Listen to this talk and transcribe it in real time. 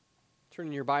Turn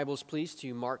in your Bibles, please,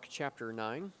 to Mark chapter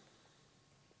 9.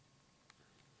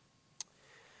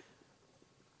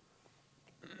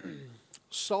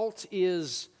 Salt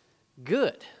is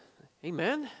good.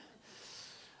 Amen.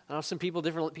 I know some people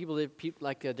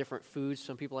like different foods.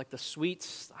 Some people like the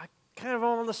sweets. I kind of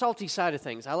on the salty side of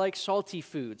things. I like salty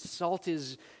foods. Salt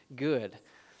is good.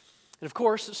 And of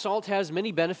course, salt has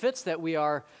many benefits that we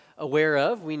are aware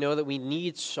of. We know that we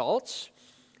need salt.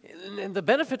 And the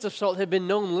benefits of salt have been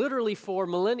known literally for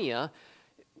millennia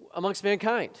amongst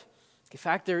mankind. In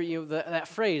fact, that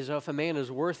phrase, if a man is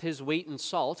worth his weight in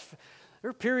salt, there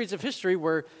are periods of history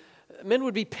where men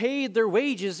would be paid their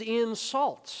wages in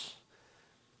salt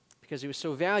because it was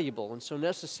so valuable and so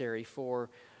necessary for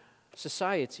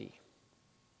society.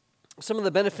 Some of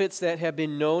the benefits that have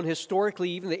been known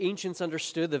historically, even the ancients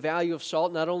understood the value of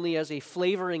salt not only as a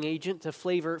flavoring agent to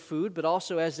flavor food, but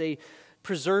also as a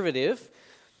preservative.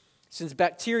 Since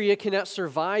bacteria cannot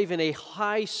survive in a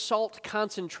high salt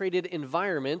concentrated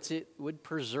environment, it would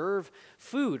preserve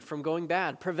food from going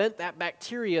bad, prevent that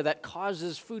bacteria that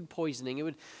causes food poisoning. It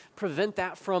would prevent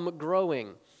that from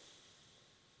growing.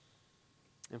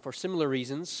 And for similar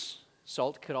reasons,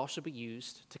 salt could also be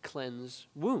used to cleanse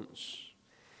wounds.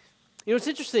 You know, it's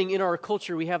interesting, in our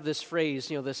culture we have this phrase,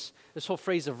 this whole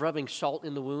phrase of rubbing salt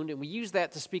in the wound, and we use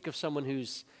that to speak of someone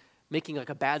who's making like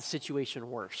a bad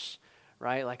situation worse.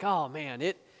 Right? Like, oh man,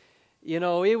 it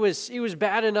was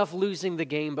bad enough losing the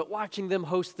game, but watching them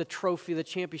host the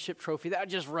championship trophy, that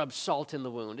just rubbed salt in the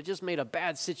wound. It just made a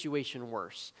bad situation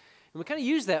worse. And we kind of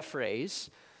use that phrase.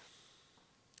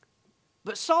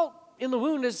 But salt in the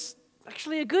wound is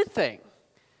actually a good thing.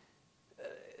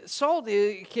 Salt,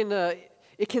 it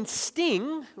can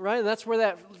sting, right? And that's where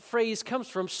that phrase comes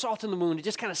from, salt in the wound. It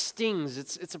just kind of stings.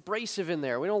 It's abrasive in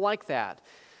there. We don't like that.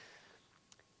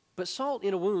 But salt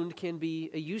in a wound can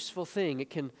be a useful thing. It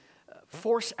can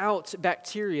force out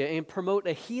bacteria and promote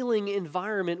a healing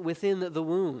environment within the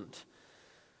wound.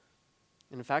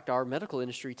 And in fact, our medical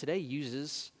industry today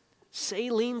uses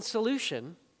saline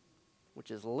solution, which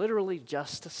is literally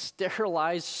just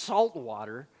sterilized salt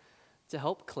water, to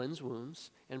help cleanse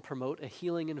wounds and promote a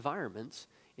healing environment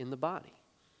in the body.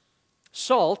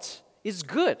 Salt is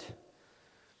good.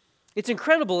 It's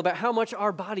incredible about how much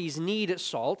our bodies need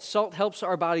salt. Salt helps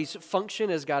our bodies function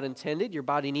as God intended. Your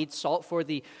body needs salt for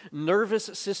the nervous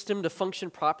system to function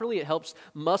properly. It helps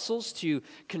muscles to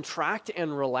contract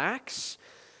and relax,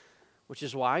 which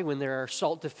is why when there are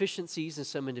salt deficiencies in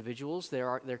some individuals,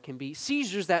 there can be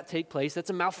seizures that take place. That's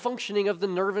a malfunctioning of the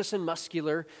nervous and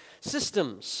muscular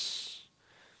systems.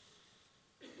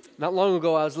 Not long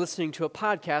ago, I was listening to a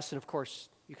podcast, and of course,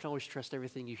 you can always trust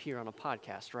everything you hear on a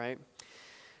podcast, right?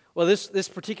 Well, this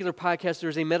particular podcast,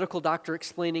 there's a medical doctor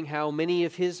explaining how many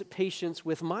of his patients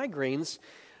with migraines,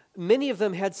 many of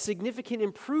them had significant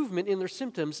improvement in their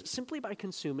symptoms simply by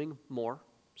consuming more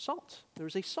salt. There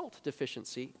was a salt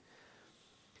deficiency.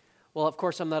 Well, of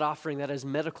course, I'm not offering that as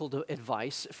medical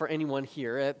advice for anyone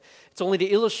here. It's only to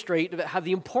illustrate how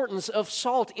the importance of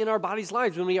salt in our body's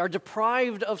lives. When we are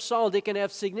deprived of salt, it can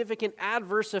have significant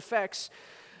adverse effects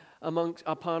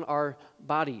upon our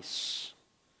bodies.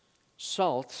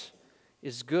 Salt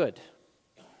is good.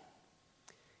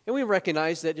 And we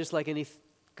recognize that just like any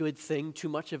good thing, too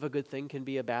much of a good thing can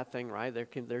be a bad thing, right?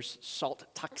 There's salt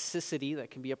toxicity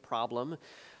that can be a problem.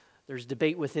 There's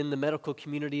debate within the medical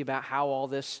community about how all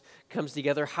this comes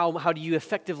together. How do you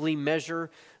effectively measure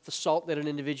the salt that an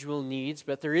individual needs?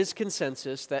 But there is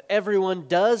consensus that everyone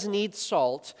does need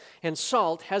salt, and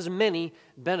salt has many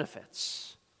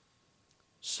benefits.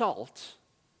 Salt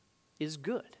is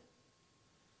good.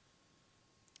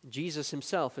 Jesus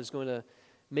himself is going to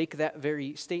make that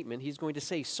very statement. He's going to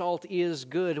say salt is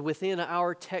good within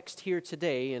our text here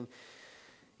today. And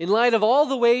in light of all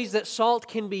the ways that salt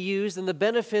can be used and the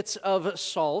benefits of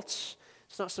salt,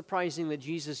 it's not surprising that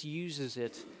Jesus uses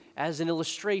it as an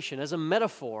illustration, as a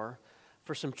metaphor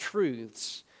for some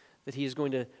truths that he is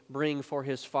going to bring for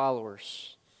his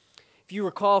followers. If you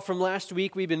recall from last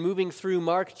week, we've been moving through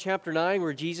Mark chapter 9,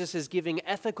 where Jesus is giving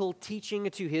ethical teaching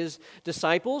to his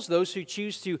disciples, those who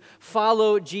choose to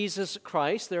follow Jesus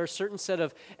Christ. There are a certain set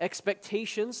of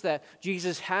expectations that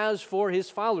Jesus has for his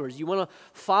followers. You want to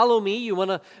follow me, you want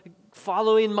to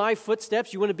follow in my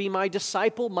footsteps, you want to be my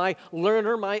disciple, my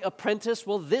learner, my apprentice.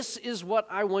 Well, this is what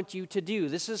I want you to do.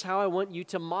 This is how I want you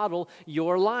to model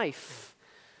your life.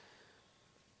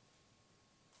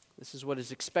 This is what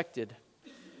is expected.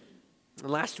 And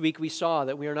last week we saw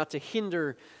that we are not to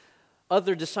hinder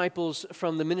other disciples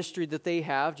from the ministry that they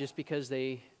have just because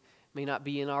they may not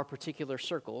be in our particular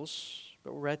circles,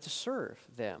 but we're to serve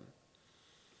them.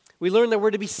 We learned that we're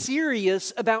to be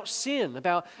serious about sin,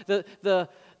 about the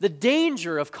the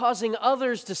danger of causing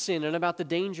others to sin and about the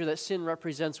danger that sin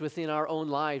represents within our own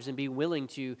lives, and be willing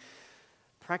to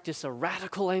practice a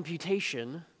radical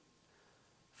amputation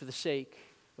for the sake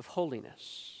of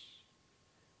holiness.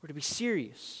 We're to be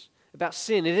serious about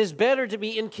sin. It is better to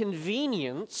be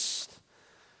inconvenienced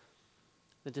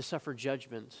than to suffer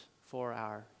judgment for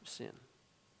our sin.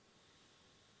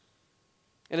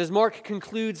 And as Mark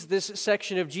concludes this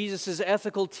section of Jesus'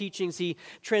 ethical teachings, he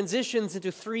transitions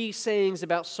into three sayings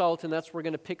about salt, and that's where we're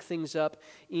going to pick things up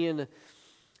in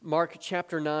Mark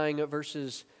chapter 9,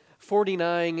 verses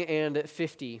 49 and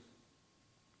 50.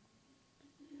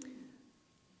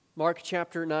 Mark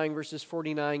chapter 9, verses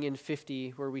 49 and 50,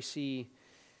 where we see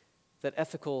that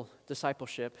ethical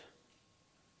discipleship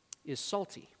is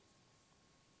salty.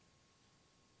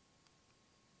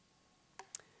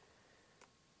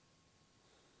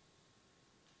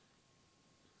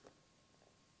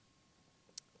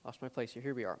 Lost my place here.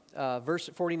 Here we are. Verse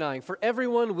 49. For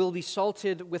everyone will be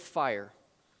salted with fire.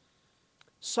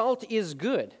 Salt is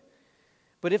good,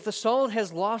 but if the salt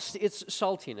has lost its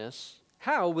saltiness,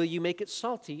 how will you make it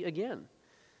salty again?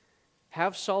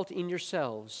 Have salt in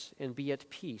yourselves and be at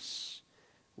peace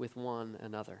with one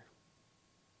another.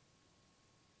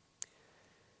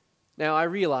 Now, I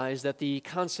realize that the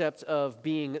concept of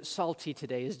being salty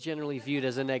today is generally viewed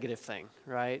as a negative thing,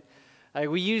 right?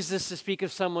 We use this to speak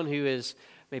of someone who is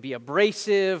maybe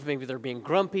abrasive, maybe they're being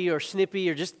grumpy or snippy,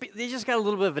 or they just got a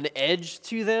little bit of an edge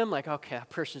to them. Like, okay, that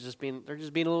person's they're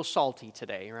just being a little salty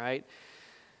today, right?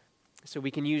 So we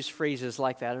can use phrases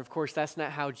like that. And of course, that's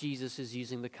not how Jesus is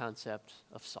using the concept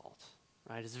of salt,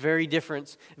 right? It's very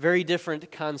different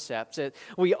concepts.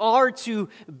 We are to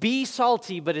be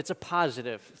salty, but it's a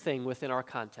positive thing within our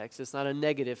context. It's not a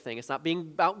negative thing. It's not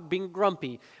about being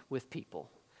grumpy with people.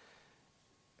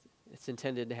 It's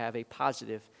intended to have a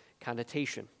positive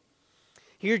connotation.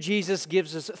 Here Jesus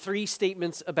gives us three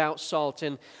statements about salt.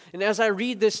 And as I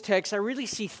read this text, I really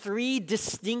see three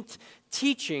distinct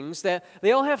teachings that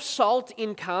they all have salt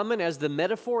in common as the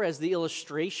metaphor, as the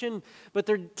illustration, but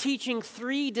they're teaching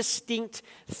three distinct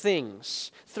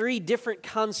things, three different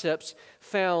concepts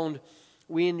found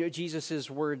in Jesus'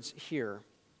 words here.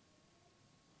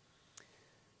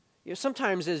 You know,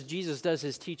 sometimes as Jesus does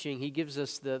his teaching, he gives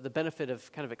us the benefit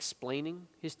of kind of explaining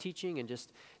his teaching and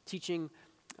just teaching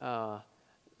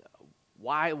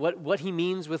what he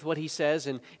means with what he says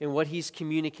and what he's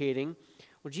communicating.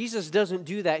 Well, Jesus doesn't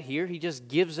do that here. He just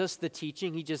gives us the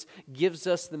teaching. He just gives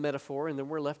us the metaphor, and then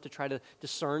we're left to try to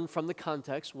discern from the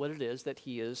context what it is that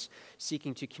he is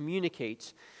seeking to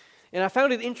communicate. And I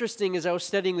found it interesting as I was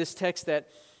studying this text that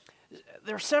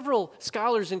there are several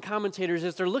scholars and commentators,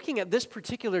 as they're looking at this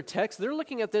particular text, they're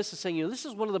looking at this and saying, this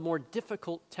is one of the more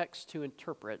difficult texts to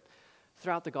interpret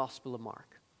throughout the Gospel of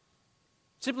Mark.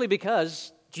 Simply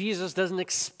because Jesus doesn't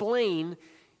explain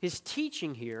his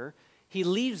teaching here. He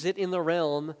leaves it in the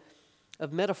realm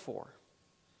of metaphor.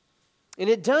 And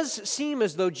it does seem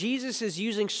as though Jesus is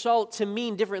using salt to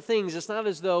mean different things. It's not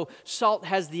as though salt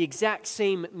has the exact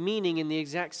same meaning and the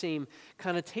exact same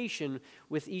connotation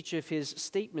with each of his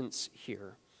statements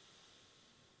here.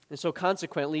 And so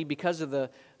consequently, because of the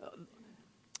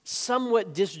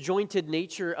somewhat disjointed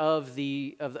nature of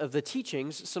the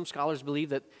teachings, some scholars believe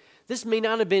that this may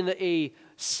not have been a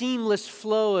seamless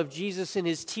flow of Jesus in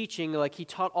his teaching, like he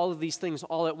taught all of these things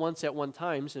all at once at one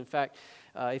time. In fact,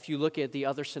 if you look at the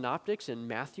other synoptics in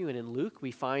Matthew and in Luke,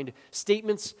 we find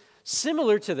statements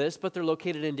similar to this, but they're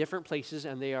located in different places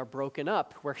and they are broken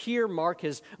up, where here Mark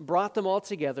has brought them all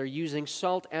together using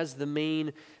salt as the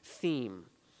main theme.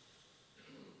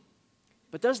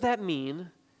 But does that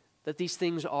mean that these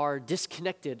things are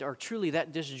disconnected or truly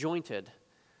that disjointed?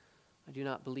 I do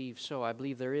not believe so. I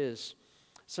believe there is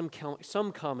some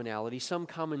commonality, some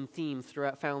common theme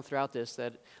found throughout this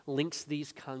that links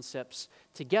these concepts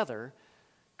together,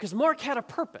 because Mark had a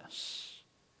purpose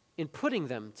in putting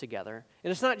them together.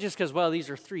 And it's not just because, well, these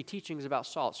are three teachings about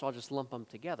salt, so I'll just lump them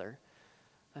together.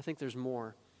 I think there's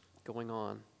more going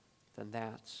on than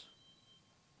that.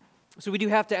 So we do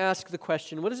have to ask the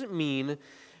question, what does it mean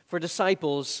for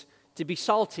disciples to be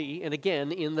salty, and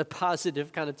again, in the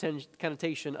positive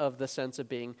connotation of the sense of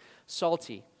being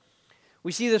salty?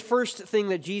 We see the first thing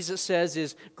that Jesus says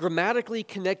is grammatically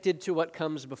connected to what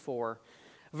comes before.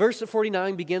 Verse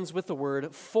 49 begins with the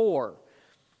word for.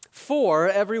 For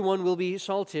everyone will be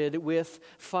salted with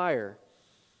fire.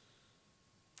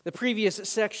 The previous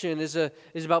section is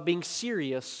about being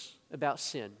serious about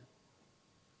sin.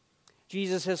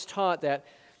 Jesus has taught that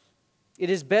it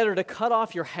is better to cut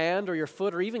off your hand or your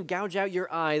foot or even gouge out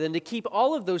your eye than to keep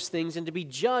all of those things and to be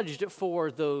judged for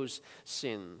those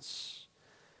sins.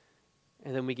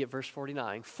 And then we get verse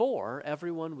 49, for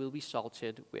everyone will be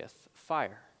salted with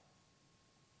fire.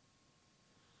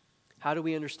 How do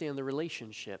we understand the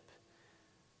relationship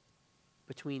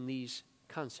between these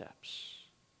concepts?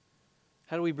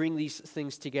 How do we bring these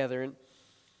things together? And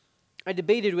I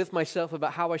debated with myself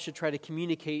about how I should try to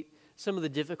communicate some of the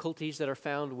difficulties that are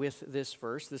found with this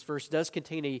verse. This verse does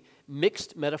contain a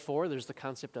mixed metaphor. There's the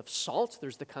concept of salt.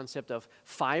 There's the concept of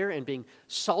fire and being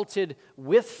salted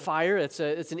with fire. It's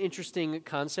an interesting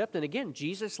concept. And again,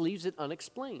 Jesus leaves it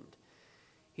unexplained.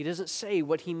 He doesn't say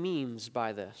what he means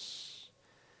by this.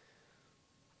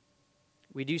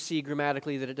 We do see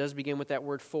grammatically that it does begin with that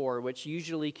word for, which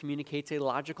usually communicates a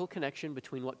logical connection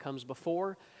between what comes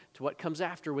before to what comes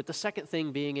after, with the second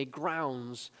thing being a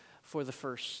grounds for the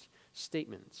first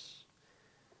statements.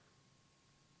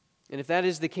 And if that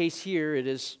is the case here,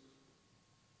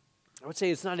 I would say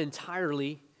it's not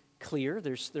entirely clear.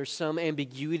 There's some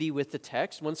ambiguity with the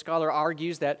text. One scholar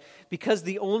argues that because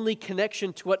the only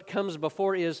connection to what comes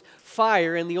before is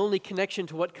fire and the only connection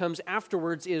to what comes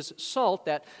afterwards is salt,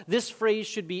 that this phrase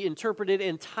should be interpreted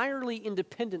entirely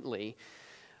independently,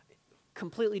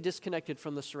 completely disconnected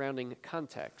from the surrounding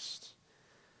context.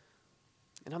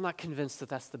 And I'm not convinced that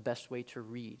that's the best way to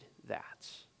read that.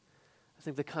 I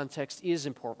think the context is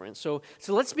important. So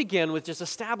let's begin with just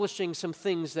establishing some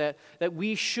things that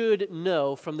we should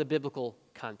know from the biblical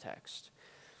context.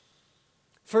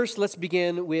 First, let's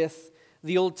begin with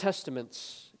the Old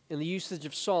Testament and the usage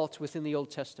of salt within the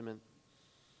Old Testament.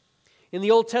 In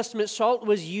the Old Testament, salt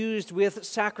was used with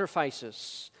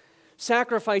sacrifices.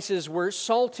 Sacrifices were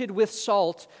salted with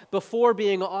salt before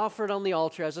being offered on the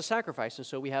altar as a sacrifice. And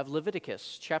so we have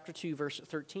Leviticus chapter 2, verse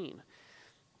 13.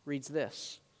 Reads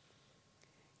this: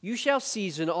 "You shall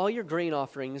season all your grain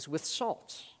offerings with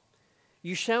salt.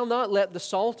 You shall not let the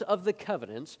salt of the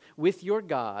covenant with your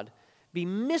God be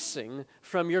missing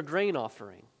from your grain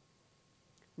offering.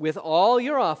 With all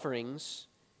your offerings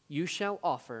you shall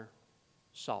offer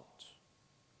salt."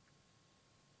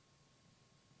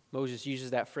 Moses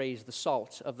uses that phrase, the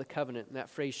salt of the covenant, and that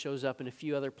phrase shows up in a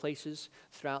few other places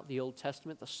throughout the Old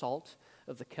Testament, the salt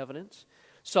of the covenant.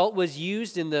 Salt was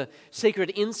used in the sacred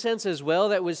incense as well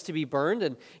that was to be burned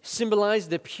and symbolized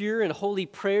the pure and holy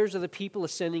prayers of the people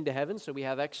ascending to heaven. So we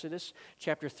have Exodus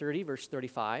chapter 30, verse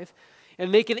 35. "And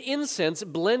make an incense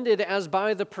blended as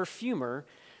by the perfumer,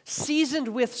 seasoned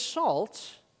with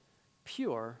salt,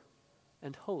 pure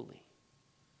and holy."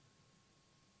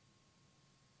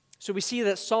 So we see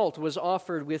that salt was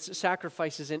offered with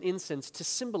sacrifices and incense to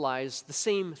symbolize the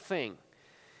same thing,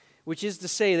 which is to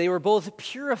say they were both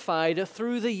purified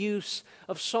through the use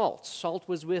of salt. Salt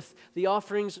was with the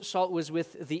offerings, salt was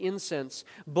with the incense.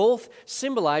 Both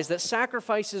symbolize that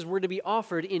sacrifices were to be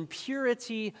offered in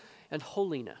purity and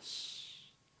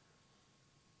holiness.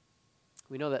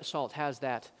 We know that salt has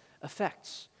that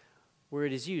effect where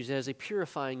it is used as a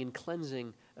purifying and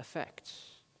cleansing effect.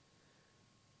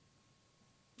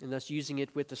 And thus, using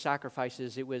it with the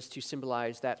sacrifices, it was to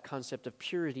symbolize that concept of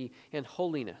purity and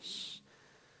holiness.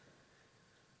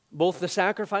 Both the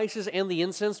sacrifices and the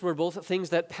incense were both things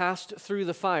that passed through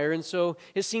the fire, and so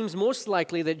it seems most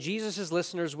likely that Jesus'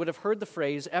 listeners would have heard the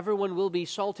phrase, "Everyone will be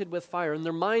salted with fire," and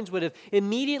their minds would have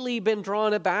immediately been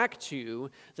drawn back to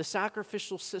the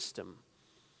sacrificial system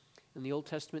in the Old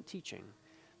Testament teaching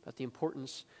about the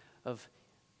importance of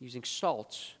using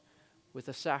salt with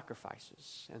the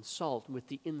sacrifices and salt with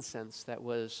the incense that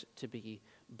was to be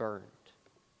burned.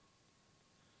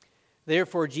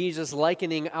 Therefore, Jesus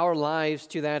likening our lives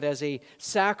to that as a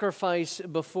sacrifice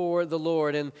before the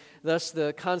Lord, and thus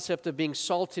the concept of being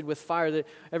salted with fire, that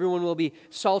everyone will be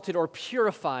salted or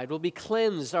purified, will be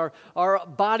cleansed, our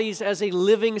bodies as a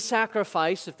living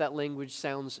sacrifice, if that language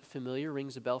sounds familiar,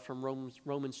 rings a bell from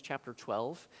Romans chapter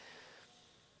 12.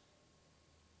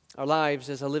 Our lives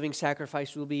as a living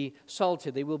sacrifice will be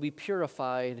salted. They will be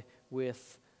purified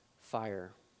with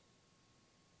fire.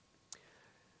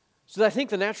 So I think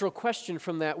the natural question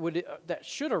from that that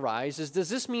should arise is, does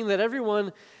this mean that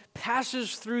everyone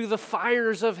passes through the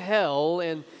fires of hell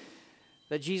and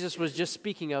that Jesus was just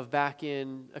speaking of back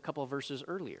in a couple of verses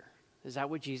earlier? Is that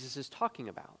what Jesus is talking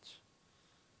about?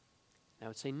 I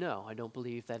would say no, I don't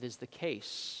believe that is the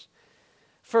case.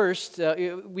 First,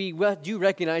 we do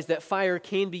recognize that fire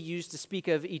can be used to speak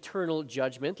of eternal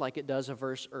judgment, like it does a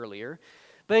verse earlier.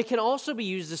 But it can also be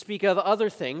used to speak of other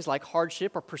things like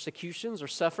hardship or persecutions or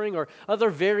suffering or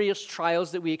other various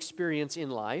trials that we experience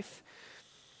in life.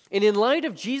 And in light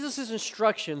of Jesus'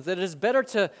 instructions that it is better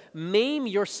to maim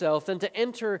yourself than to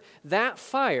enter that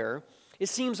fire, it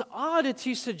seems odd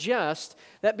to suggest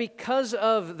that because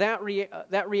of that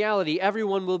reality,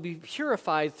 everyone will be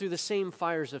purified through the same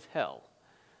fires of hell.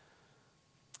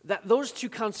 those two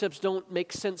concepts don't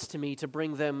make sense to me to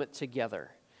bring them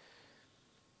together.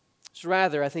 So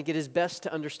rather, I think it is best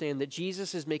to understand that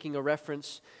Jesus is making a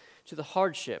reference to the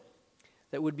hardship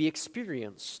that would be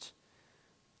experienced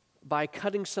by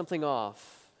cutting something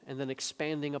off and then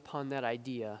expanding upon that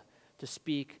idea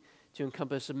to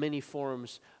encompass many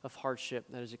forms of hardship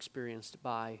that is experienced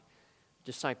by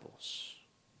disciples.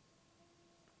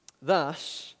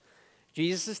 Thus,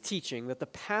 Jesus is teaching that the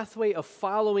pathway of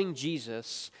following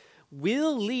Jesus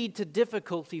will lead to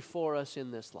difficulty for us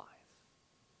in this life.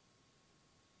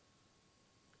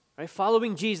 Right?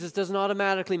 Following Jesus doesn't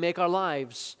automatically make our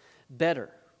lives better.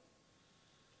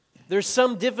 There's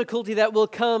some difficulty that will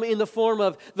come in the form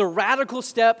of the radical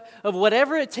step of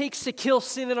whatever it takes to kill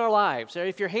sin in our lives. Right?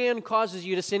 If your hand causes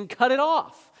you to sin, cut it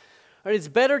off. Right? It's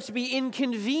better to be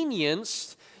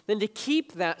inconvenienced than to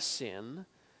keep that sin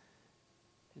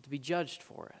and to be judged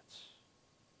for it.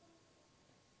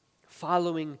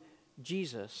 Following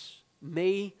Jesus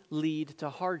may lead to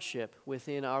hardship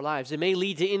within our lives. It may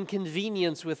lead to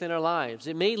inconvenience within our lives.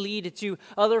 It may lead to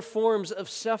other forms of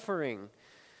suffering.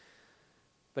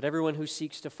 But everyone who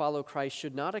seeks to follow Christ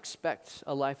should not expect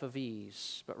a life of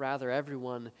ease, but rather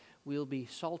everyone will be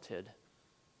salted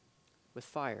with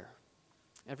fire.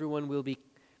 Everyone will be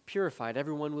purified.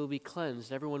 Everyone will be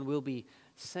cleansed. Everyone will be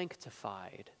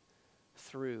sanctified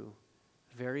through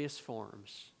various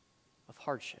forms of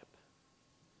hardship.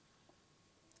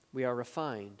 We are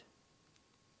refined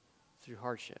through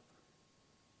hardship.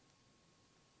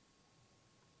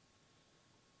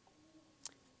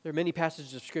 There are many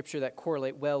passages of Scripture that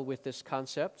correlate well with this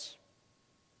concept.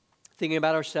 Thinking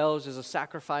about ourselves as a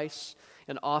sacrifice,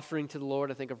 an offering to the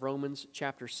Lord, I think of Romans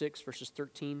chapter 6, verses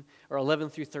 11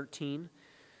 through 13.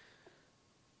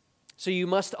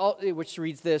 Which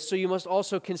reads this, so you must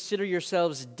also consider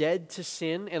yourselves dead to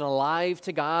sin and alive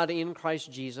to God in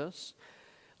Christ Jesus.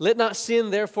 Let not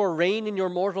sin, therefore, reign in your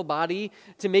mortal body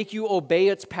to make you obey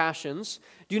its passions.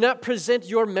 Do not present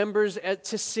your members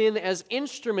to sin as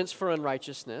instruments for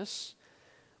unrighteousness,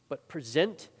 but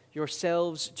present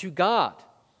yourselves to God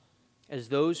as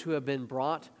those who have been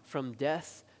brought from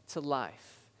death to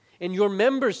life, and your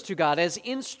members to God as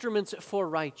instruments for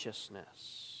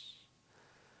righteousness.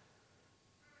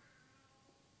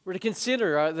 We're to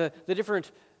consider the different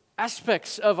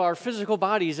aspects of our physical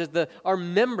bodies as our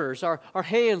members, our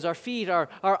hands, our feet, our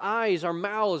eyes, our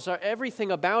mouths,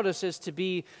 everything about us is to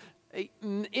be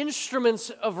instruments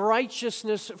of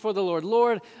righteousness for the Lord.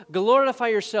 Lord, glorify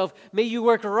yourself. May you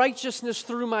work righteousness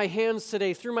through my hands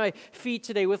today, through my feet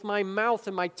today, with my mouth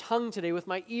and my tongue today, with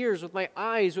my ears, with my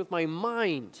eyes, with my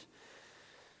mind.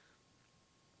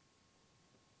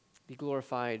 Be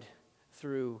glorified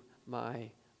through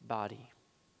my body.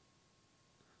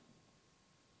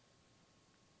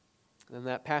 And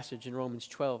that passage in Romans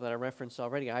 12 that I referenced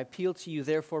already, I appeal to you,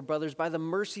 therefore, brothers, by the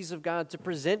mercies of God, to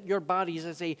present your bodies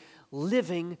as a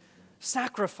living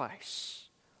sacrifice,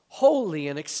 holy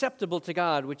and acceptable to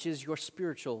God, which is your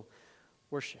spiritual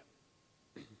worship.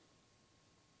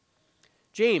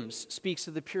 James speaks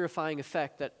of the purifying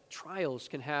effect that trials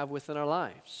can have within our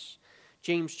lives.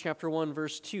 James chapter 1,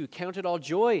 verse 2, count it all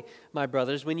joy, my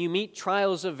brothers, when you meet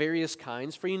trials of various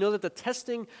kinds, for you know that the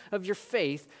testing of your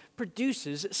faith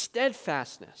produces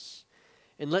steadfastness.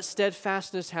 And let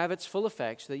steadfastness have its full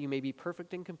effect, so that you may be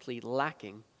perfect and complete,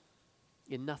 lacking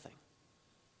in nothing.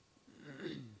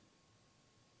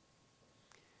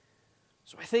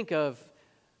 So I think of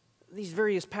these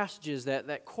various passages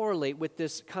that correlate with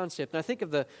this concept. And I think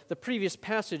of the previous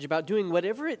passage about doing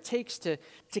whatever it takes to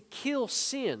kill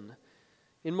sin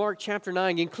in Mark chapter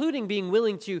 9, including being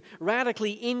willing to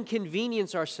radically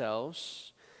inconvenience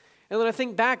ourselves. And then I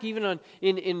think back even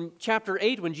in chapter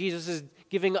 8 when Jesus is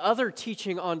giving other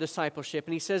teaching on discipleship.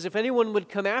 And he says, if anyone would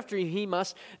come after you, he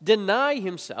must deny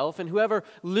himself. And whoever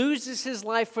loses his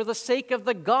life for the sake of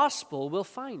the gospel will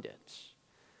find it.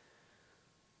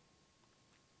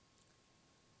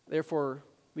 Therefore,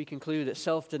 we conclude that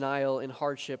self-denial and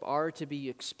hardship are to be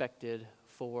expected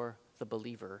for the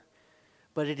believer.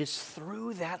 But it is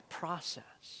through that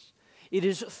process, it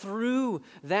is through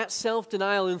that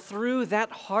self-denial and through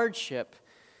that hardship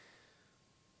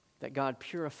that God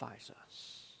purifies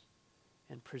us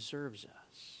and preserves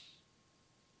us.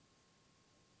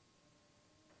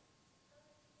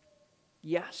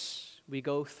 Yes, we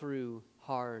go through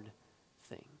hard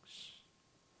things.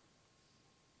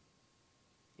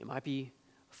 It might be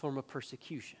a form of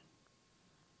persecution.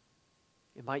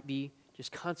 It might be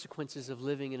just consequences of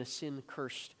living in a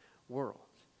sin-cursed world.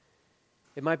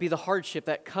 It might be the hardship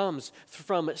that comes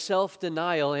from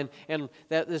self-denial and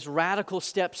that this radical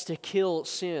steps to kill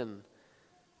sin.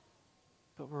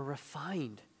 But we're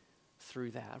refined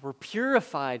through that. We're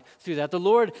purified through that. The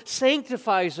Lord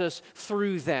sanctifies us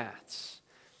through that.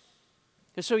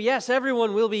 And so, yes,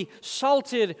 everyone will be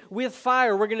salted with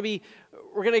fire. We're going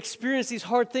to experience these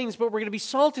hard things, but we're going to be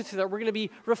salted through that. We're going to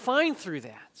be refined through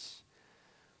that.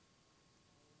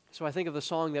 So I think of the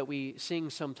song that we sing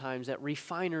sometimes, that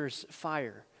refiner's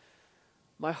fire.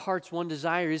 My heart's one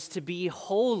desire is to be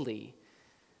holy.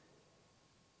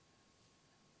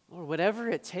 Lord, whatever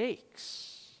it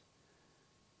takes,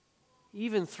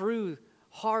 even through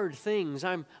hard things,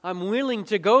 I'm willing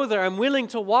to go there. I'm willing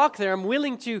to walk there. I'm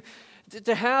willing to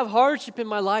have hardship in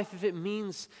my life if it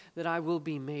means that I will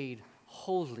be made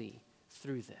holy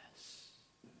through this.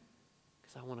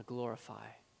 Because I want to glorify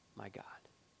my God.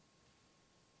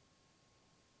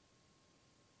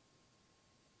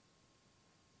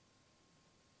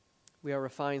 We are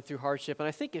refined through hardship. And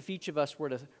I think if each of us were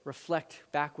to reflect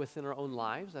back within our own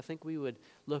lives, I think we would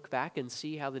look back and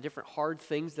see how the different hard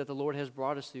things that the Lord has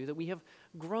brought us through, that we have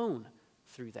grown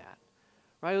through that.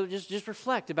 Right? Just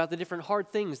reflect about the different hard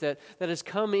things that has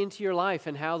come into your life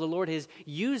and how the Lord has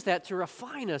used that to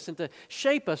refine us and to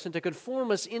shape us and to conform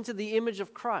us into the image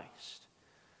of Christ.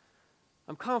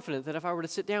 I'm confident that if I were to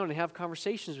sit down and have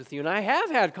conversations with you, and I have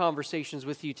had conversations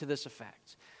with you to this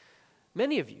effect,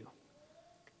 many of you,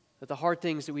 that the hard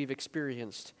things that we've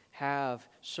experienced have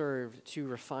served to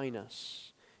refine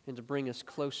us and to bring us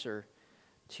closer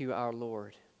to our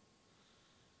Lord.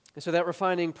 And so that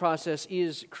refining process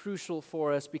is crucial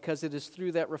for us because it is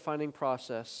through that refining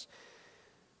process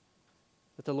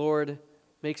that the Lord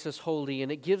makes us holy,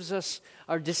 and it gives us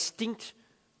our distinct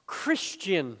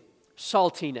Christian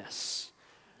saltiness.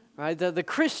 Right? The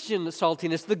Christian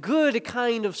saltiness, the good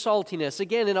kind of saltiness,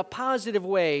 again, in a positive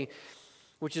way,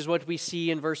 which is what we see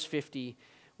in verse 50,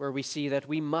 where we see that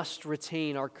we must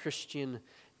retain our Christian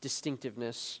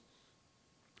distinctiveness.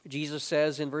 Jesus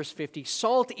says in verse 50,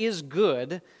 salt is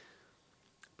good,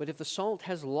 but if the salt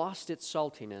has lost its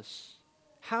saltiness,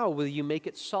 how will you make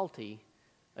it salty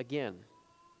again?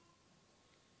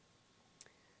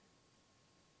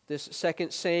 This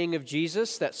second saying of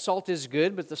Jesus, that salt is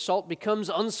good, but the salt becomes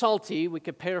unsalty, we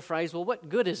could paraphrase, well, what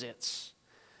good is it?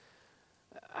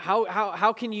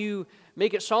 How can you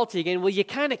make it salty again? Well, you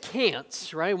kind of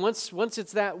can't, right? Once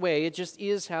it's that way, it just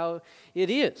is how it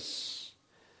is.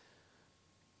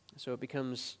 So it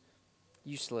becomes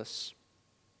useless.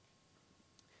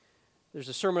 There's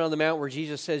a Sermon on the Mount where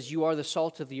Jesus says, you are the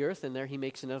salt of the earth, and there he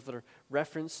makes another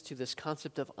reference to this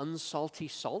concept of unsalty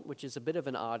salt, which is a bit of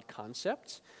an odd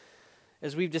concept.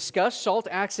 As we've discussed, salt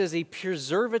acts as a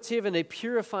preservative and a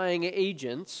purifying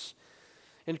agent,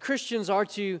 and Christians are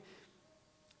to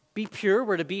be pure,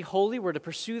 we're to be holy, we're to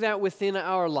pursue that within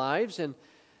our lives, and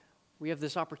we have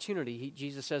this opportunity.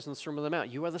 Jesus says in the Sermon on the Mount,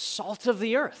 you are the salt of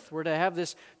the earth. We're to have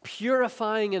this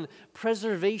purifying and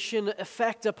preservation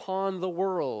effect upon the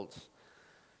world.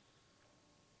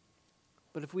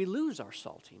 But if we lose our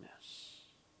saltiness,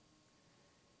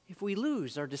 if we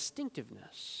lose our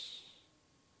distinctiveness,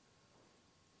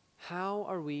 how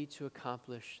are we to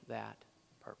accomplish that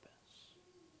purpose?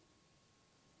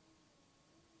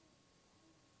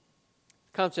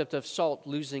 The concept of salt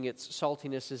losing its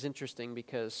saltiness is interesting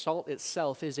because salt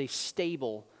itself is a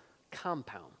stable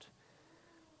compound.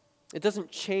 It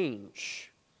doesn't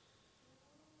change.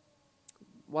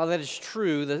 While that is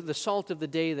true, the salt of the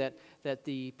day that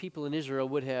the people in Israel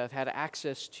would have had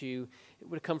access to, it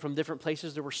would have come from different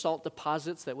places. There were salt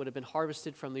deposits that would have been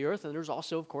harvested from the earth, and there's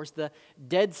also, of course, the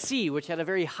Dead Sea, which had a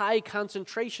very high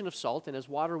concentration of salt, and as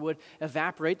water would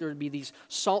evaporate, there would be these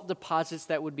salt deposits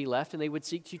that would be left, and they would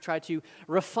seek to try to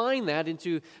refine that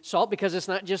into salt, because it's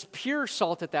not just pure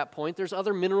salt at that point. There's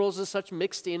other minerals and such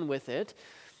mixed in with it,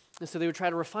 and so they would try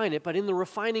to refine it, but in the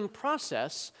refining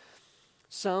process,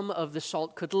 some of the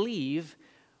salt could leave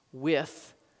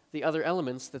with the other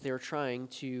elements that they were trying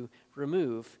to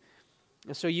remove.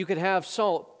 And so you could have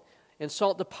salt and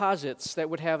salt deposits that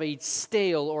would have a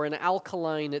stale or an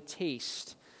alkaline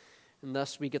taste. And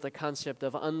thus we get the concept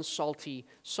of unsalty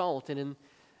salt. And in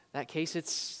that case,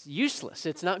 it's useless.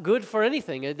 It's not good for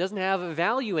anything. It doesn't have a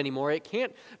value anymore. It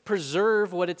can't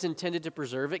preserve what it's intended to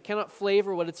preserve. It cannot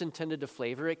flavor what it's intended to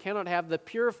flavor. It cannot have the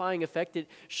purifying effect it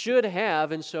should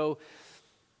have. And so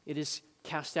it is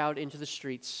cast out into the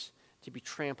streets to be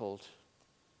trampled.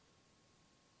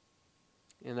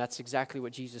 And that's exactly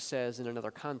what Jesus says in another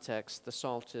context. The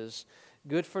salt is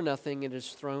good for nothing. It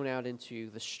is thrown out into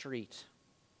the street.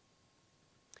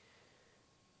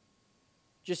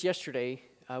 Just yesterday,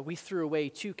 we threw away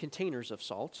 2 containers of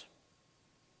salt.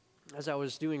 As I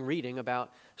was doing reading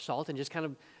about salt and just kind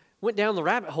of went down the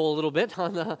rabbit hole a little bit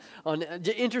on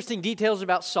interesting details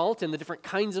about salt and the different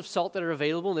kinds of salt that are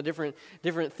available and the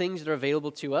different things that are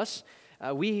available to us.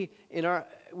 We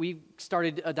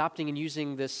started adopting and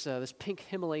using this pink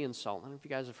Himalayan salt. I don't know if you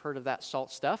guys have heard of that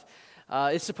salt stuff.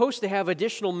 It's supposed to have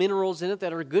additional minerals in it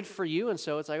that are good for you, and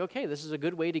so it's like, okay, this is a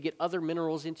good way to get other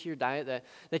minerals into your diet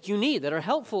that you need, that are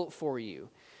helpful for you.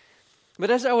 But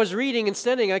as I was reading and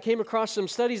studying, I came across some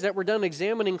studies that were done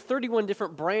examining 31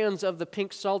 different brands of the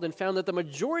pink salt and found that the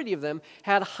majority of them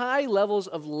had high levels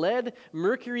of lead,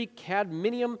 mercury,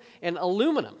 cadmium, and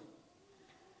aluminum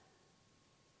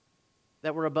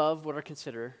that were above what are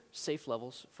considered safe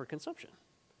levels for consumption.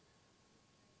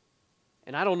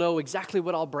 And I don't know exactly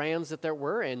what all brands that there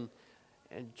were, and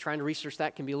trying to research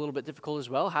that can be a little bit difficult as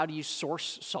well. How do you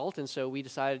source salt? And so we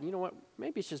decided, you know what,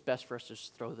 maybe it's just best for us to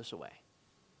just throw this away.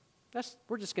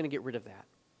 We're just going to get rid of that.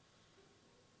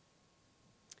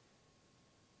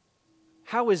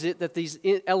 How is it that these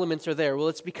elements are there? Well,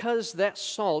 it's because that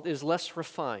salt is less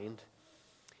refined.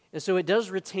 And so it does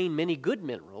retain many good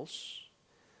minerals,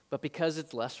 but because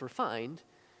it's less refined,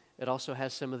 it also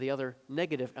has some of the other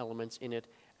negative elements in it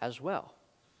as well.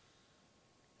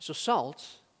 So salt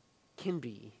can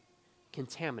be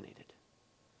contaminated.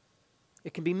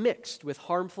 It can be mixed with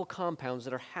harmful compounds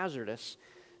that are hazardous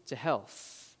to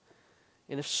health.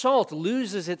 And if salt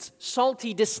loses its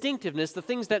salty distinctiveness, the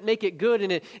things that make it good,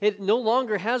 and it no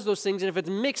longer has those things, and if it's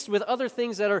mixed with other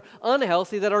things that are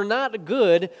unhealthy, that are not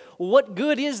good, what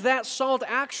good is that salt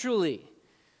actually?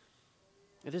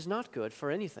 It is not good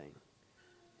for anything,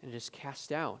 and it is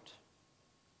cast out.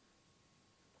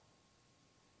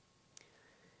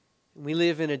 We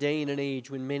live in a day and an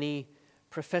age when many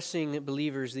professing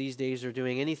believers these days are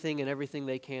doing anything and everything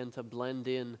they can to blend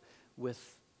in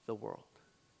with the world.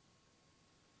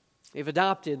 They've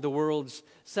adopted the world's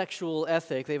sexual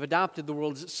ethic. They've adopted the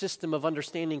world's system of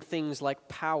understanding things like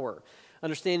power,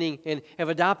 understanding and have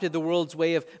adopted the world's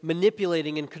way of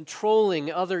manipulating and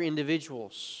controlling other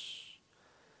individuals.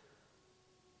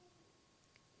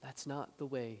 That's not the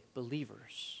way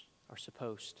believers are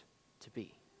supposed to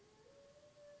be.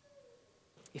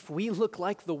 If we look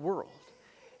like the world,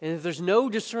 and if there's no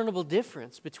discernible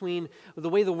difference between the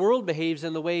way the world behaves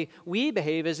and the way we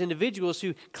behave as individuals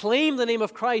who claim the name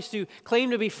of Christ, who claim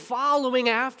to be following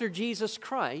after Jesus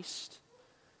Christ,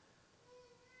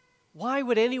 why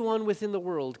would anyone within the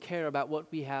world care about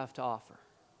what we have to offer?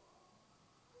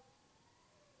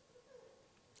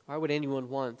 Why would anyone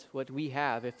want what we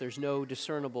have if there's no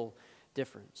discernible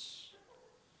difference?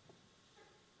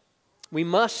 We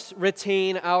must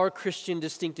retain our Christian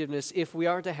distinctiveness if we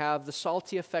are to have the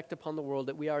salty effect upon the world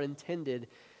that we are intended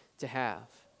to have.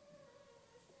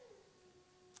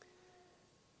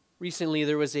 Recently,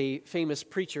 there was a famous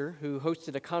preacher who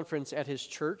hosted a conference at his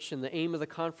church, and the aim of the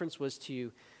conference was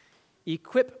to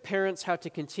equip parents how to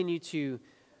continue to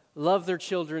love their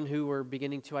children who were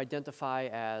beginning to identify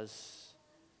as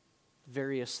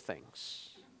various things.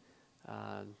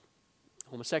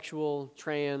 Homosexual,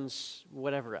 trans,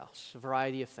 whatever else, a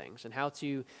variety of things, and how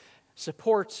to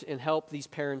support and help these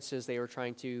parents as they were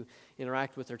trying to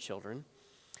interact with their children.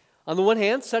 On the one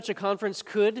hand, such a conference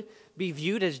could be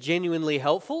viewed as genuinely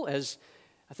helpful, as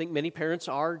I think many parents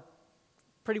are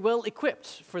pretty well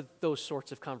equipped for those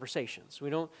sorts of conversations. We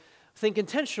don't think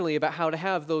intentionally about how to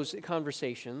have those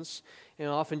conversations, and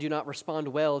often do not respond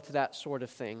well to that sort of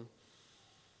thing.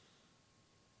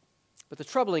 But the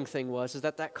troubling thing was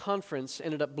that conference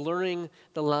ended up blurring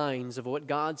the lines of what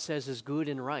God says is good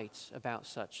and right about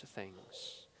such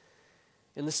things.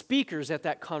 And the speakers at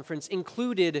that conference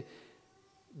included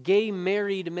gay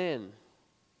married men.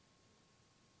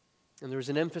 And there was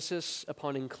an emphasis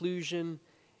upon inclusion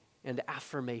and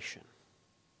affirmation.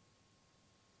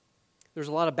 There's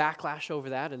a lot of backlash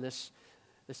over that, and this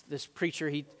preacher,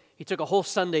 he took a whole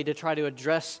Sunday to try to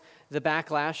address the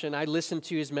backlash, and I listened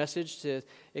to his message, to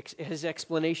his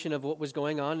explanation of what was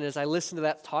going on, and as I listened to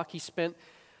that talk, he spent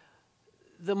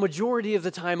the majority of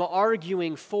the time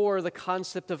arguing for the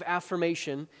concept of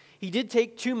affirmation. He did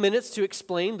take 2 minutes to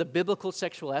explain the biblical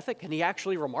sexual ethic, and he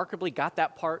actually remarkably got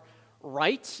that part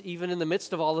right, even in the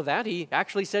midst of all of that. He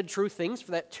actually said true things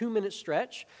for that 2-minute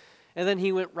stretch, and then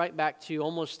he went right back to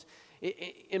almost,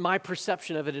 in my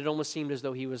perception of it, it almost seemed as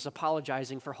though he was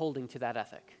apologizing for holding to that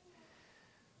ethic.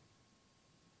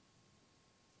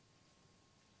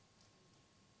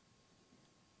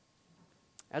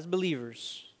 As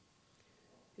believers,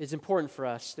 it's important for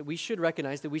us that we should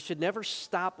recognize that we should never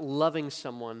stop loving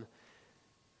someone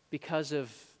because of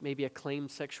maybe a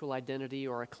claimed sexual identity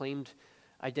or a claimed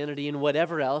identity in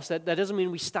whatever else. That doesn't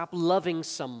mean we stop loving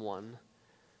someone.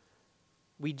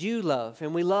 We do love,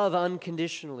 and we love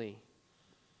unconditionally.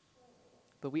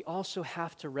 But we also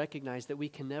have to recognize that we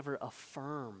can never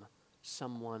affirm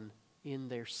someone in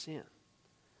their sin.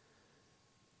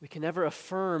 We can never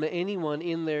affirm anyone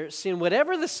in their sin,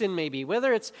 whatever the sin may be,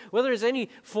 whether it's any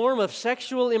form of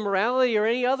sexual immorality or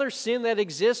any other sin that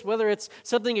exists, whether it's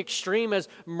something extreme as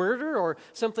murder or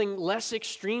something less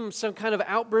extreme, some kind of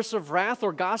outburst of wrath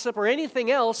or gossip or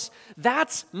anything else.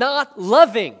 That's not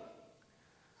loving.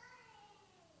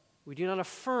 We do not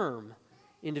affirm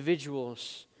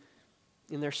individuals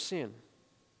in their sin.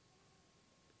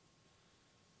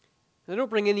 I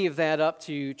don't bring any of that up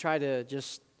to try to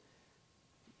just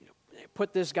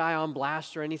put this guy on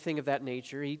blast or anything of that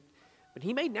nature. But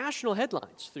he made national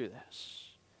headlines through this.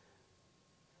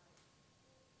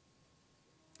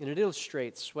 And it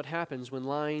illustrates what happens when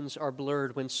lines are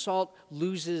blurred, when salt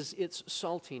loses its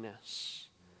saltiness.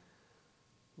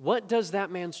 What does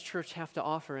that man's church have to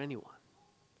offer anyone?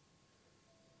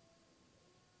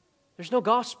 There's no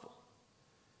gospel.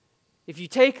 If you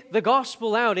take the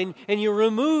gospel out and you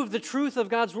remove the truth of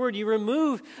God's word, you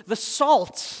remove the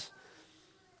salt,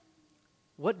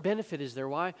 what benefit is there?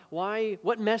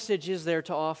 What message is there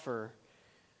to offer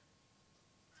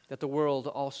that the world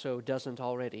also doesn't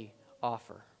already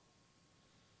offer?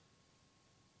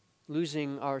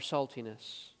 Losing our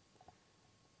saltiness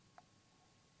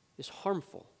is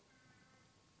harmful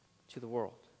to the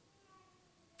world.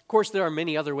 Of course, there are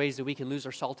many other ways that we can lose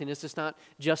our saltiness. It's not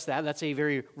just that. That's a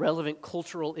very relevant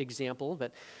cultural example.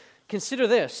 But consider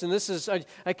this, and this is,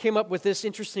 I came up with this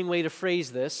interesting way to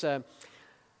phrase this.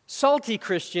 Salty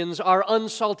Christians are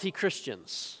unsalty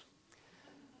Christians.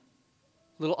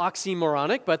 A little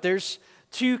oxymoronic, but there's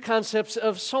two concepts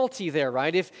of salty there,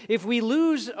 right? If we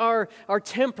lose our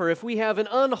temper, if we have an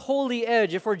unholy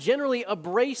edge, if we're generally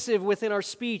abrasive within our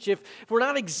speech, if we're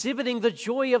not exhibiting the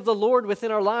joy of the Lord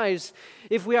within our lives,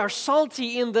 if we are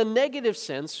salty in the negative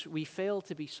sense, we fail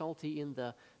to be salty in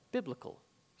the biblical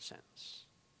sense.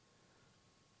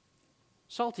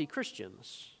 Salty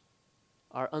Christians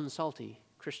are unsalty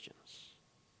Christians.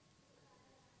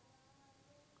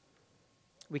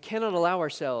 We cannot allow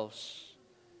ourselves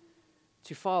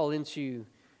to fall into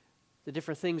the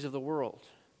different things of the world.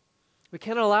 We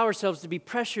cannot allow ourselves to be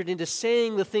pressured into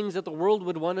saying the things that the world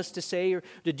would want us to say, or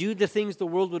to do the things the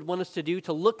world would want us to do,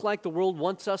 to look like the world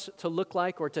wants us to look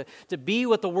like, or to be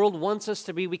what the world wants us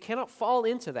to be. We cannot fall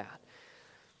into that.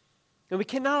 And we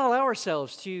cannot allow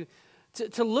ourselves to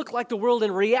look like the world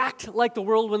and react like the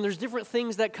world when there's different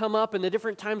things that come up and the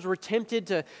different times we're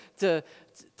tempted to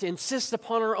insist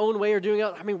upon our own way or doing it.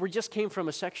 I mean, we just came from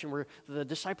a section where the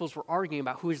disciples were arguing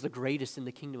about who is the greatest in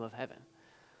the kingdom of heaven.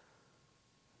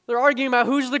 They're arguing about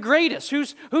who's the greatest,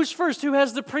 who's first, who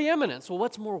has the preeminence. Well,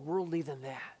 what's more worldly than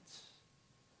that?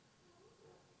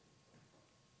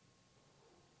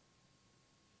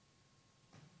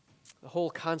 The whole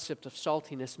concept of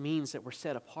saltiness means that we're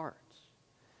set apart.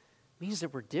 Means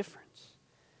that we're different.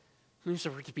 It means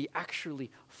that we're to be actually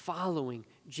following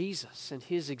Jesus and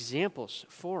His examples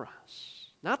for us.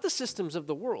 Not the systems of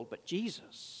the world, but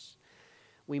Jesus.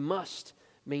 We must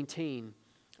maintain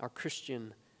our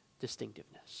Christian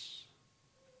distinctiveness.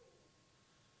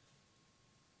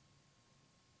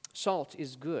 Salt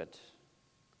is good,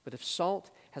 but if salt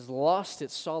has lost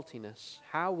its saltiness,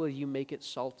 how will you make it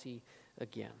salty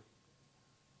again?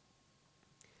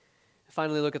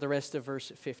 Finally, look at the rest of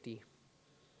verse 50.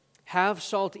 Have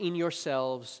salt in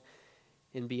yourselves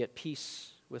and be at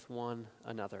peace with one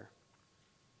another.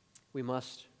 We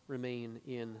must remain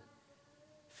in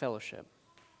fellowship.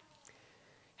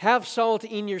 Have salt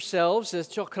in yourselves. This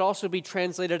could also be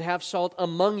translated, have salt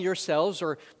among yourselves,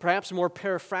 or perhaps more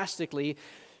paraphrastically,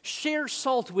 share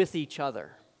salt with each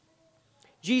other.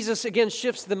 Jesus again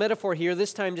shifts the metaphor here,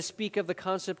 this time to speak of the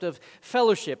concept of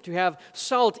fellowship. To have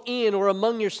salt in or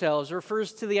among yourselves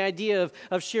refers to the idea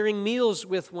of sharing meals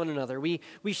with one another. We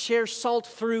share salt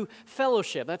through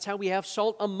fellowship. That's how we have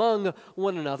salt among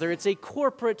one another. It's a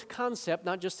corporate concept,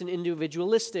 not just an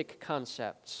individualistic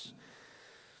concept.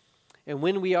 And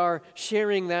when we are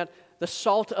sharing the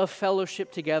salt of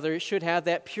fellowship together, it should have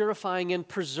that purifying and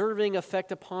preserving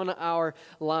effect upon our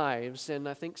lives. And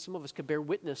I think some of us could bear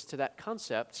witness to that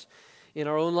concept in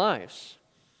our own lives.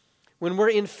 When we're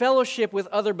in fellowship with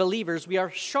other believers, we are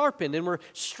sharpened and we're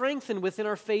strengthened within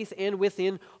our faith and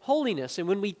within holiness. And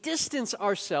when we distance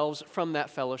ourselves from that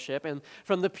fellowship and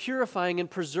from the purifying and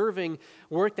preserving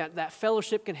work that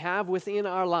fellowship can have within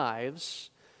our lives,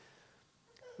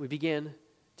 we begin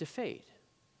to fade.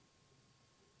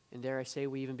 And dare I say,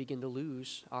 we even begin to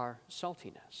lose our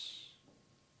saltiness.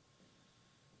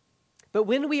 But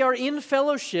when we are in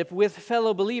fellowship with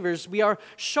fellow believers, we are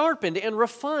sharpened and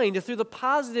refined through the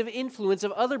positive influence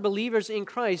of other believers in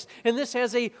Christ, and this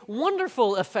has a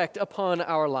wonderful effect upon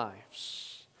our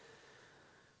lives.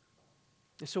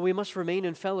 So we must remain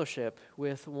in fellowship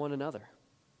with one another.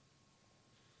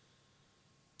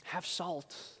 Have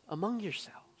salt among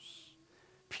yourselves.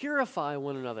 Purify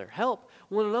one another. Help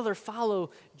one another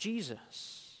follow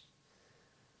Jesus.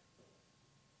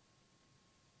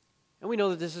 And we know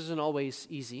that this isn't always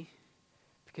easy,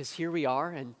 because here we are,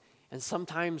 and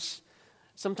sometimes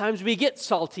we get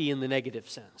salty in the negative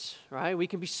sense, right? We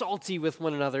can be salty with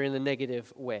one another in the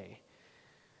negative way.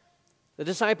 The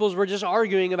disciples were just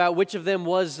arguing about which of them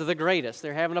was the greatest.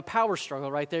 They're having a power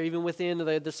struggle right there, even within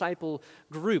the disciple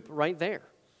group right there.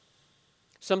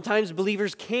 Sometimes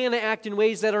believers can act in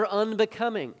ways that are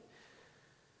unbecoming.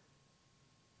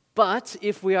 But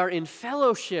if we are in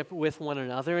fellowship with one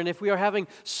another, and if we are having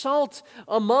salt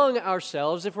among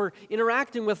ourselves, if we're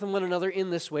interacting with one another in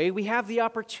this way, we have the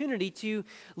opportunity to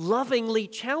lovingly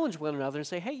challenge one another and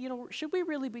say, hey, should we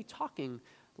really be talking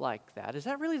like that? Is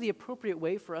that really the appropriate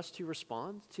way for us to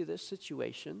respond to this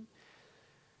situation?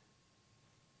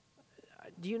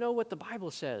 Do you know what the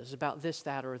Bible says about this,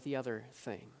 that, or the other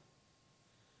thing?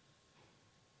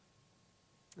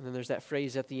 And then there's that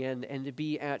phrase at the end, and to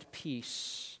be at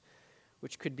peace,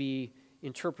 which could be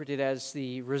interpreted as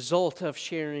the result of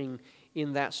sharing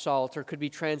in that salt, or could be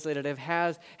translated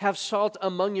as have salt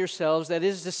among yourselves, that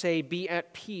is to say, be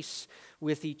at peace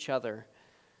with each other.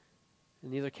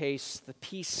 In either case, the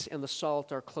peace and the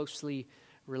salt are closely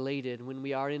related. When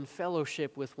we are in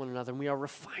fellowship with one another, and we are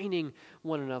refining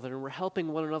one another, and we're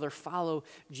helping one another follow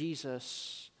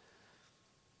Jesus,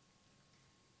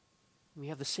 we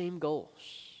have the same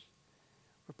goals.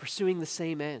 We're pursuing the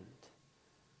same end.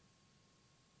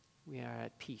 We are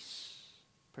at peace,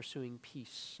 pursuing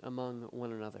peace among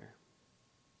one another.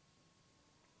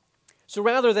 So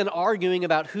rather than arguing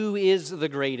about who is the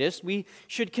greatest, we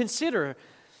should consider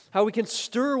how we can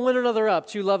stir one another up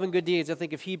to love and good deeds. I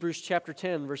think of Hebrews chapter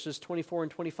 10, verses 24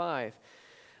 and 25.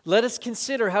 Let us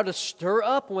consider how to stir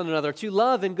up one another to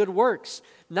love and good works,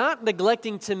 not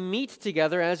neglecting to meet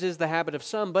together, as is the habit of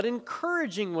some, but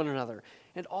encouraging one another,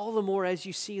 and all the more as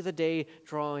you see the day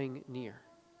drawing near.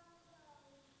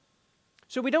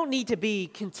 So we don't need to be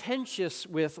contentious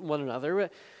with one another,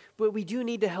 but we do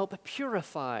need to help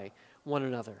purify one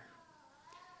another.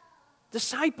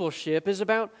 Discipleship is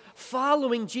about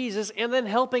following Jesus and then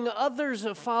helping others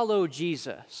follow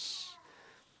Jesus.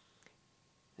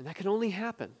 And that can only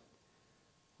happen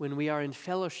when we are in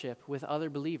fellowship with other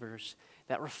believers.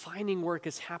 That refining work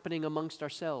is happening amongst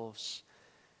ourselves.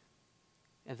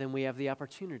 And then we have the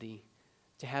opportunity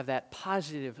to have that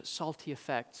positive, salty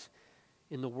effect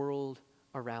in the world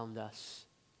around us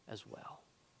as well.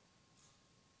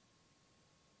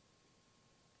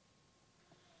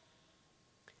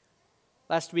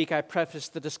 Last week I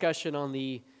prefaced the discussion on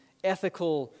the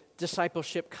ethical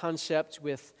discipleship concept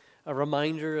with a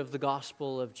reminder of the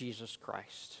gospel of Jesus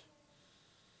Christ.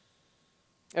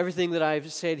 Everything that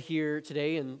I've said here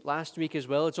today and last week as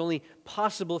well, it's only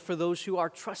possible for those who are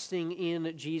trusting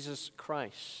in Jesus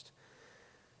Christ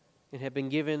and have been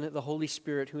given the Holy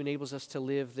Spirit who enables us to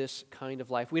live this kind of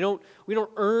life. We don't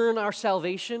earn our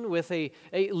salvation with a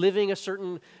living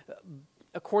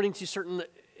according to certain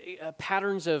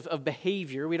patterns of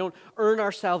behavior. We don't earn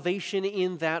our salvation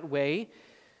in that way.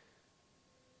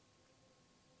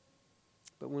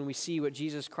 But when we see what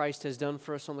Jesus Christ has done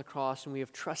for us on the cross, and we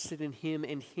have trusted in Him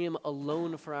and Him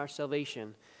alone for our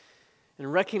salvation,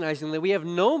 and recognizing that we have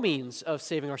no means of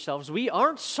saving ourselves, we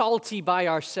aren't salty by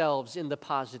ourselves in the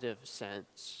positive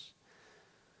sense.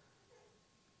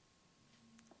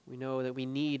 We know that we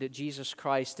need Jesus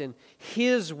Christ and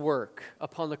His work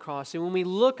upon the cross. And when we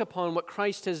look upon what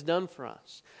Christ has done for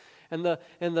us and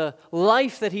the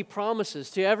life that He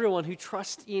promises to everyone who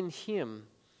trusts in Him,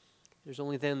 there's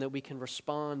only then that we can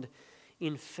respond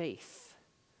in faith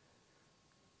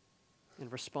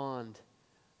and respond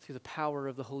through the power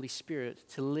of the Holy Spirit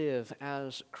to live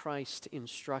as Christ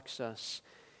instructs us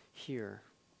here.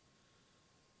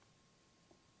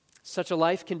 Such a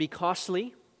life can be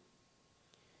costly,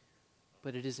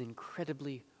 but it is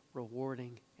incredibly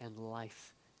rewarding and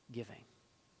life-giving.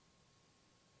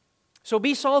 So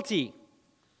be salty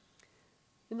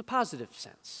in the positive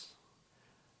sense.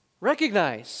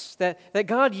 Recognize that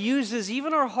God uses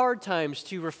even our hard times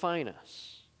to refine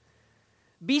us.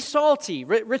 Be salty.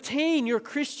 Retain your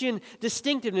Christian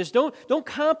distinctiveness. Don't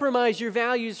compromise your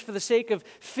values for the sake of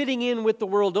fitting in with the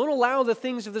world. Don't allow the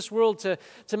things of this world to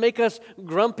make us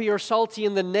grumpy or salty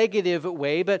in the negative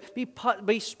way, but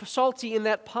be salty in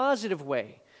that positive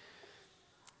way.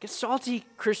 Get salty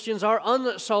Christians are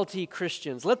unsalty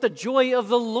Christians. Let the joy of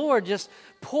the Lord just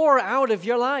pour out of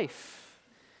your life.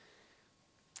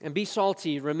 And be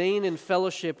salty. Remain in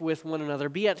fellowship with one another.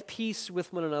 Be at peace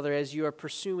with one another as you are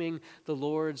pursuing the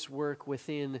Lord's work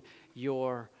within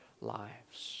your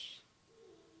lives.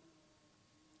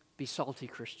 Be salty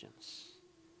Christians.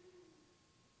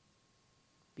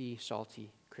 Be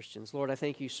salty Christians. Lord, I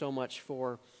thank you so much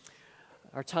for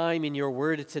our time in your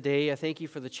word today. I thank you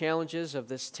for the challenges of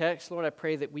this text. Lord, I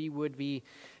pray that we would be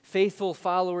faithful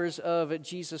followers of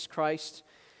Jesus Christ,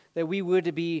 that we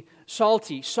would be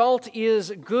salty. Salt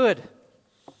is good.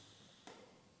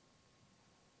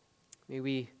 May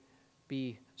we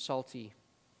be salty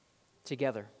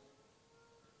together.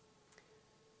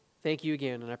 Thank you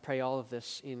again, and I pray all of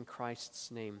this in Christ's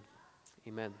name.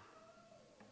 Amen.